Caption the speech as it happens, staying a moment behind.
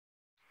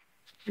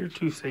Here are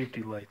two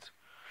safety lights.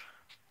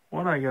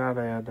 One I got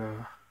at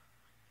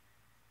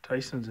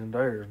Tyson's in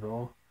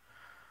Dyersville,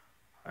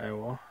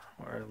 Iowa,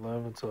 where I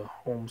live. It's a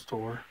home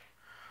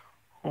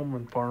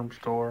and farm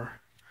store.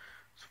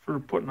 It's for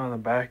putting on the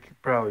back,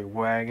 probably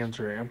wagons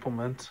or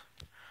implements.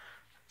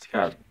 It's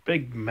got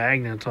big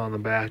magnets on the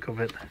back of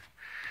it.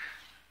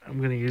 I'm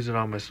going to use it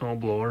on my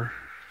snowblower.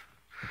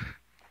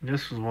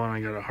 This is one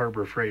I got at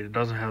Harbor Freight. It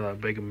doesn't have that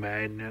big a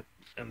magnet,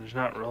 and there's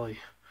not really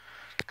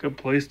a good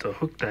place to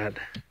hook that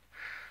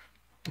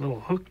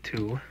little hook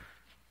to.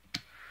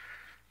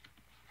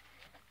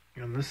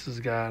 And this has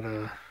got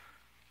a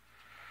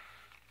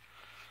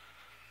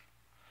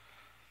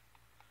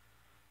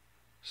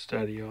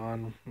steady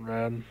on,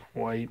 red,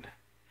 white,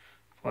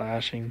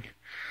 flashing.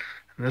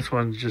 And this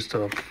one's just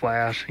a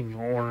flashing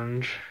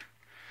orange.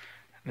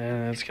 And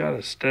then it's got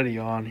a steady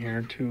on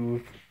here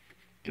too.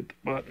 Get the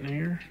button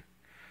here.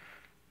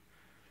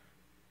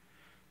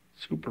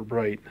 Super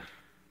bright.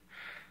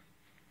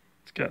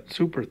 It's got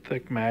super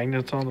thick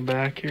magnets on the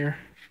back here.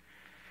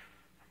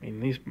 I mean,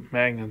 these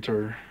magnets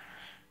are,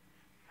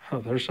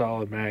 they're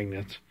solid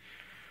magnets.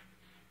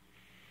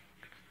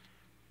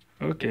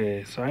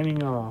 Okay,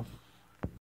 signing off.